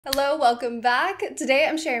Hello, welcome back. Today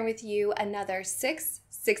I'm sharing with you another 6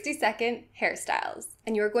 60-second hairstyles.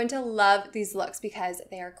 And you're going to love these looks because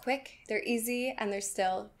they are quick, they're easy, and they're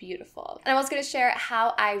still beautiful. And I'm also going to share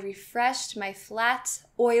how I refreshed my flat,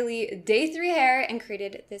 oily day 3 hair and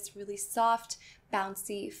created this really soft,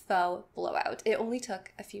 bouncy faux blowout. It only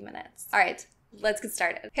took a few minutes. All right. Let's get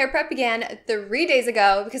started. Hair prep began 3 days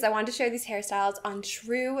ago because I wanted to share these hairstyles on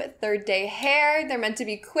true third day hair. They're meant to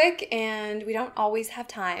be quick and we don't always have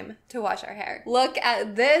time to wash our hair. Look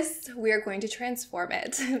at this, we are going to transform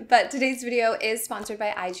it. But today's video is sponsored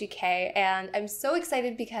by IGK and I'm so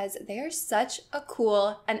excited because they are such a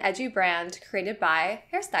cool and edgy brand created by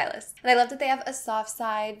hairstylists. And I love that they have a soft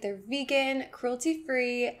side, they're vegan,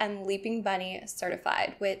 cruelty-free, and Leaping Bunny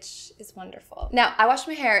certified, which is wonderful. Now, I washed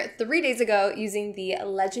my hair 3 days ago using the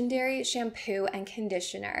legendary shampoo and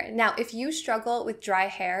conditioner. Now, if you struggle with dry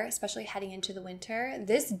hair, especially heading into the winter,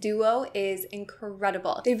 this duo is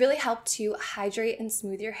incredible. They really help to hydrate and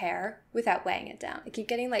smooth your hair without weighing it down. I keep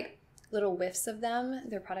getting like little whiffs of them.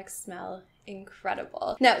 Their products smell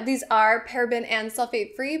incredible. Now, these are paraben and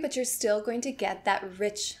sulfate free, but you're still going to get that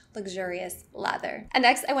rich, luxurious lather. And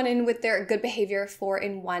next, I went in with their Good Behavior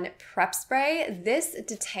 4-in-1 prep spray. This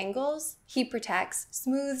detangles, heat protects,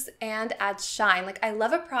 smooths, and adds shine. Like, I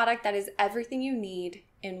love a product that is everything you need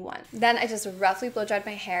in one. Then I just roughly blow dried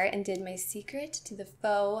my hair and did my secret to the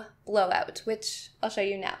faux blowout, which I'll show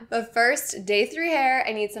you now. But first, day 3 hair,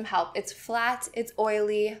 I need some help. It's flat, it's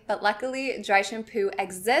oily, but luckily dry shampoo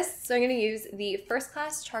exists. So I'm gonna use the First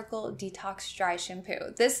Class Charcoal Detox Dry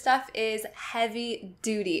Shampoo. This stuff is heavy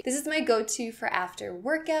duty. This is my go-to for after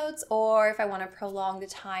workouts or if I wanna prolong the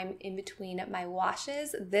time in between my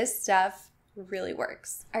washes. This stuff really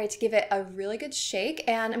works. All right, to give it a really good shake,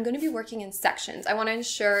 and I'm going to be working in sections. I want to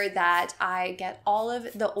ensure that I get all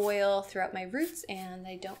of the oil throughout my roots and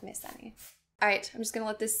I don't miss any. All right, I'm just gonna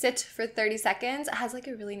let this sit for 30 seconds. It has like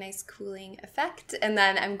a really nice cooling effect, and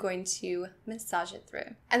then I'm going to massage it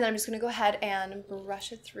through. And then I'm just gonna go ahead and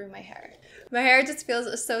brush it through my hair. My hair just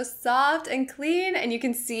feels so soft and clean, and you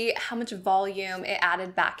can see how much volume it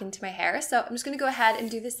added back into my hair. So I'm just gonna go ahead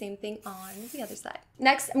and do the same thing on the other side.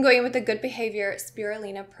 Next, I'm going in with the Good Behavior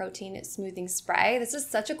Spirulina Protein Smoothing Spray. This is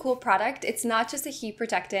such a cool product. It's not just a heat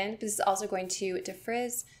protectant, but this is also going to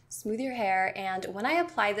defrizz, smooth your hair, and when I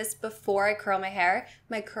apply this before I curl my hair,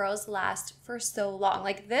 my curls last for so long.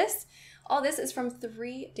 Like this, all this is from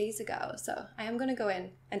 3 days ago, so I am gonna go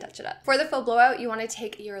in and touch it up. For the faux blowout, you wanna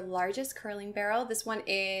take your largest curling barrel. This one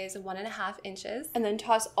is 1.5 inches, and then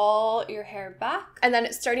toss all your hair back. And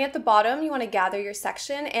then starting at the bottom, you wanna gather your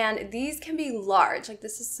section, and these can be large. Like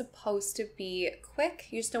this is supposed to be quick.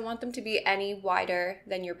 You just don't want them to be any wider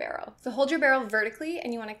than your barrel. So hold your barrel vertically,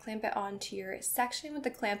 and you wanna clamp it onto your section with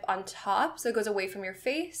the clamp on top so it goes away from your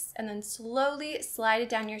face, and then slowly slide it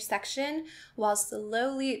down your section while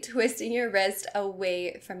slowly twisting your wrist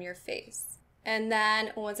away from your face. And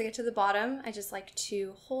then once I get to the bottom, I just like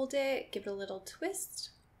to hold it, give it a little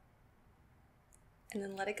twist, and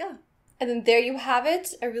then let it go. And then there you have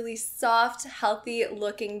it, a really soft, healthy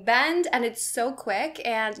looking bend, and it's so quick,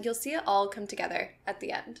 and you'll see it all come together at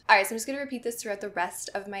the end. All right, so I'm just gonna repeat this throughout the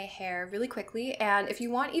rest of my hair really quickly, and if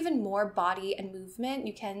you want even more body and movement,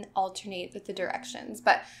 you can alternate with the directions,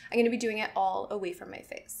 but I'm gonna be doing it all away from my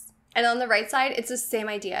face. And on the right side, it's the same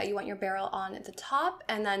idea. You want your barrel on at the top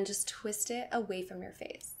and then just twist it away from your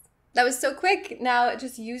face. That was so quick. Now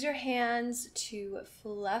just use your hands to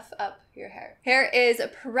fluff up your hair. Hair is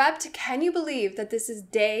prepped. Can you believe that this is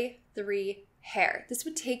day 3 hair? This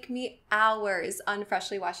would take me hours on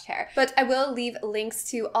freshly washed hair, but I will leave links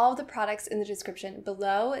to all of the products in the description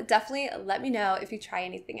below. Definitely let me know if you try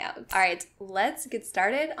anything out. All right, let's get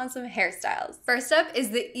started on some hairstyles. First up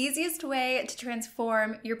is the easiest way to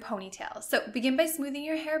transform your ponytail. So begin by smoothing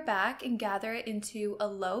your hair back and gather it into a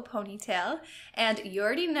low ponytail. And you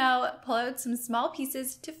already know, pull out some small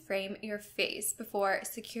pieces to frame your face before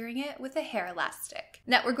securing it with a hair elastic.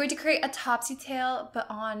 Now we're going to create a topsy tail, but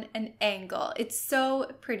on an angle. It's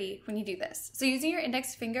so pretty when you do this. So using your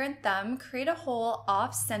index finger and thumb, create a hole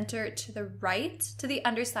off center to the right to the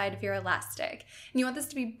underside of your elastic. And you want this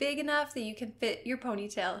to be big enough that you can fit your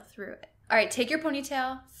ponytail through it. All right, take your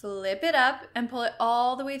ponytail, flip it up, and pull it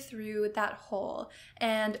all the way through that hole.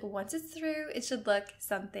 And once it's through, it should look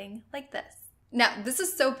something like this. Now, this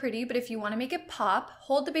is so pretty, but if you want to make it pop,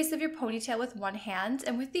 hold the base of your ponytail with one hand,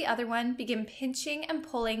 and with the other one, begin pinching and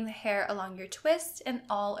pulling the hair along your twist and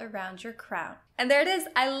all around your crown. And there it is.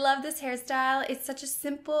 I love this hairstyle. It's such a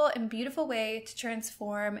simple and beautiful way to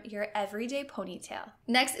transform your everyday ponytail.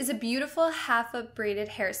 Next is a beautiful half-up braided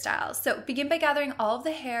hairstyle. So begin by gathering all of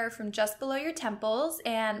the hair from just below your temples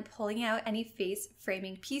and pulling out any face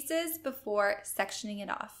framing pieces before sectioning it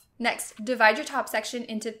off. Next, divide your top section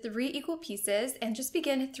into 3 equal pieces and just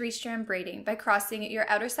begin 3-strand braiding by crossing your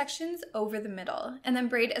outer sections over the middle. And then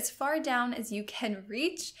braid as far down as you can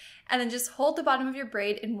reach, and then just hold the bottom of your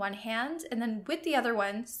braid in one hand, and then with the other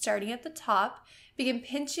one, starting at the top, begin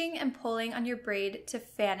pinching and pulling on your braid to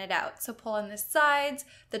fan it out. So pull on the sides,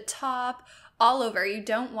 the top, all over. You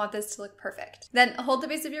don't want this to look perfect. Then hold the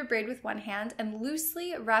base of your braid with one hand and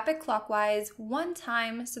loosely wrap it clockwise 1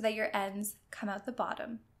 time so that your ends come out the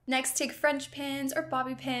bottom. Next, take French pins or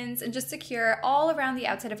bobby pins and just secure all around the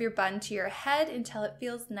outside of your bun to your head until it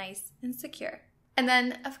feels nice and secure. And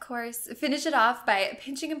then, of course, finish it off by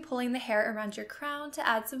pinching and pulling the hair around your crown to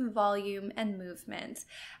add some volume and movement.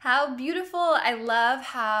 How beautiful! I love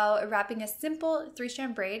how wrapping a simple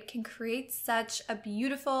 3-strand braid can create such a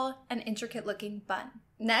beautiful and intricate looking bun.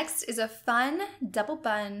 Next is a fun double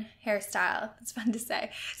bun hairstyle. It's fun to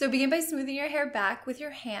say. So begin by smoothing your hair back with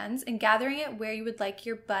your hands and gathering it where you would like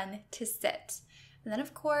your bun to sit. And then,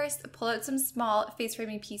 of course, pull out some small face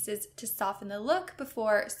framing pieces to soften the look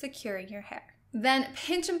before securing your hair. Then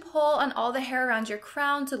pinch and pull on all the hair around your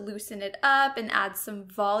crown to loosen it up and add some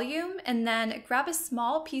volume, and then grab a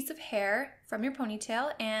small piece of hair from your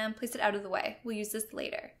ponytail and place it out of the way. We'll use this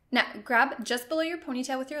later. Now, grab just below your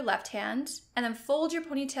ponytail with your left hand, and then fold your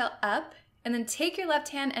ponytail up, and then take your left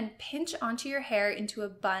hand and pinch onto your hair into a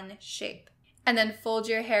bun shape. And then fold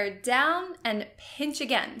your hair down and pinch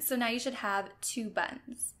again. So now you should have 2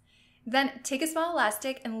 buns. Then take a small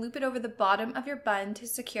elastic and loop it over the bottom of your bun to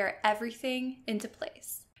secure everything into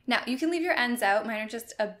place. Now, you can leave your ends out. Mine are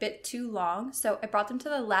just a bit too long, so I brought them to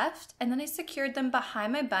the left, and then I secured them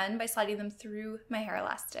behind my bun by sliding them through my hair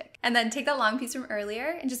elastic. And then take that long piece from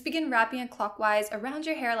earlier and just begin wrapping it clockwise around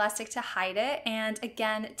your hair elastic to hide it, and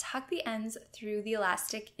again, tuck the ends through the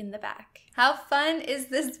elastic in the back. How fun is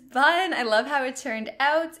this bun? I love how it turned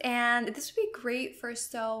out, and this would be great for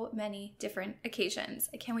so many different occasions.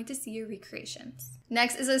 I can't wait to see your recreations.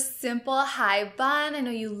 Next is a simple high bun. I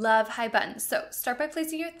know you love high buns, so start by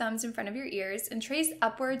placing your thumbs in front of your ears and trace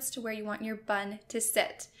upwards to where you want your bun to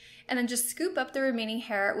sit. And then just scoop up the remaining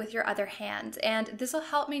hair with your other hand, and this will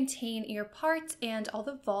help maintain your part and all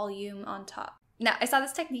the volume on top. Now, I saw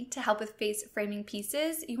this technique to help with face framing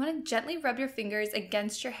pieces. You want to gently rub your fingers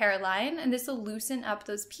against your hairline, and this will loosen up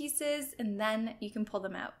those pieces, and then you can pull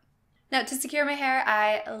them out. Now, to secure my hair,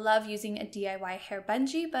 I love using a DIY hair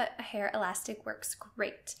bungee, but a hair elastic works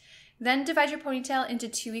great. Then divide your ponytail into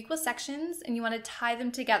 2 equal sections, and you want to tie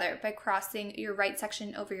them together by crossing your right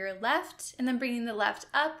section over your left, and then bringing the left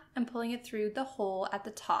up and pulling it through the hole at the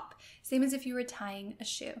top, same as if you were tying a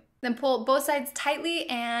shoe. Then pull both sides tightly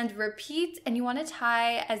and repeat, and you want to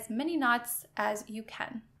tie as many knots as you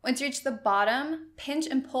can. Once you reach the bottom, pinch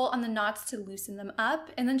and pull on the knots to loosen them up,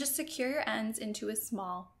 and then just secure your ends into a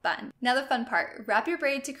small bun. Now the fun part, wrap your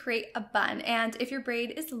braid to create a bun, and if your braid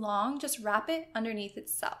is long, just wrap it underneath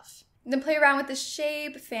itself. Then play around with the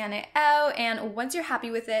shape, fan it out, and once you're happy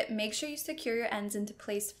with it, make sure you secure your ends into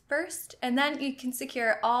place first, and then you can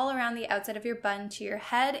secure all around the outside of your bun to your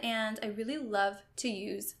head, and I really love to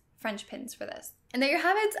use French pins for this. And there you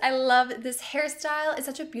have it. I love this hairstyle. It's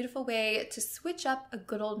such a beautiful way to switch up a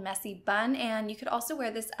good old messy bun, and you could also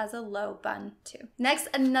wear this as a low bun too. Next,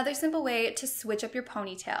 another simple way to switch up your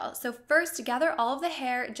ponytail. So first, gather all of the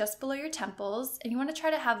hair just below your temples, and you want to try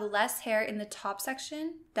to have less hair in the top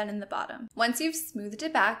section than in the bottom. Once you've smoothed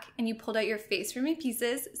it back and you pulled out your face framing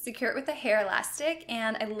pieces, secure it with a hair elastic,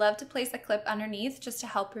 and I love to place a clip underneath just to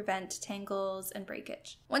help prevent tangles and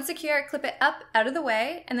breakage. Once secure, clip it up out of the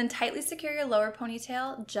way, and then tightly secure your lower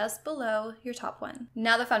ponytail just below your top one.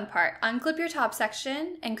 Now the fun part, unclip your top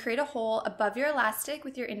section and create a hole above your elastic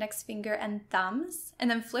with your index finger and thumbs, and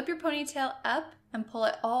then flip your ponytail up and pull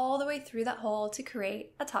it all the way through that hole to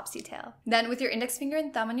create a topsy tail. Then with your index finger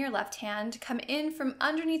and thumb on your left hand, come in from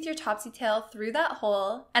underneath your topsy tail through that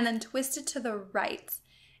hole and then twist it to the right.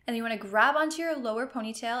 And you want to grab onto your lower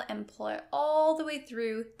ponytail and pull it all the way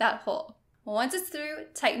through that hole. Once it's through,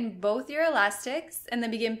 tighten both your elastics and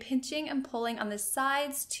then begin pinching and pulling on the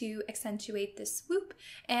sides to accentuate the swoop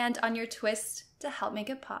and on your twist to help make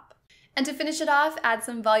it pop. And to finish it off, add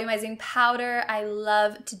some volumizing powder. I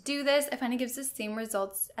love to do this. I find it gives the same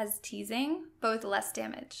results as teasing, but with less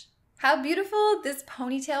damage. How beautiful this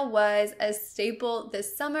ponytail was a staple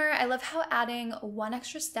this summer. I love how adding one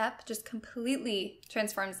extra step just completely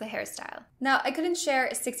transforms the hairstyle. Now, I couldn't share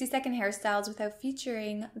 60-second hairstyles without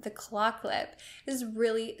featuring the claw clip. This is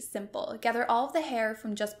really simple. Gather all of the hair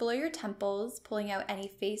from just below your temples, pulling out any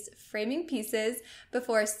face framing pieces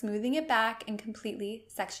before smoothing it back and completely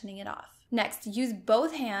sectioning it off. Next, use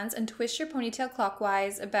both hands and twist your ponytail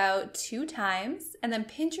clockwise about 2 times, and then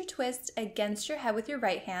pinch your twist against your head with your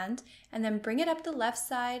right hand, and then bring it up the left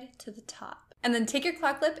side to the top. And then take your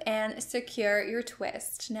claw clip and secure your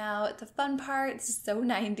twist. Now, the fun part, this is so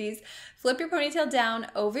 90s, flip your ponytail down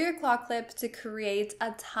over your claw clip to create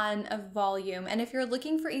a ton of volume. And if you're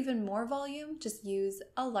looking for even more volume, just use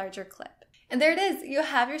a larger clip. And there it is, you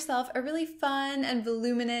have yourself a really fun and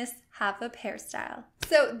voluminous half-up hairstyle.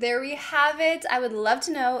 So there we have it. I would love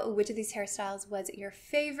to know which of these hairstyles was your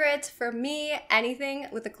favorite. For me, anything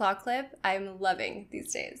with a claw clip, I'm loving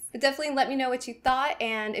these days. But definitely let me know what you thought,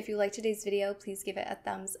 and if you liked today's video, please give it a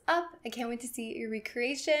thumbs up. I can't wait to see your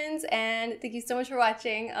recreations, and thank you so much for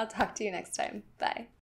watching. I'll talk to you next time. Bye.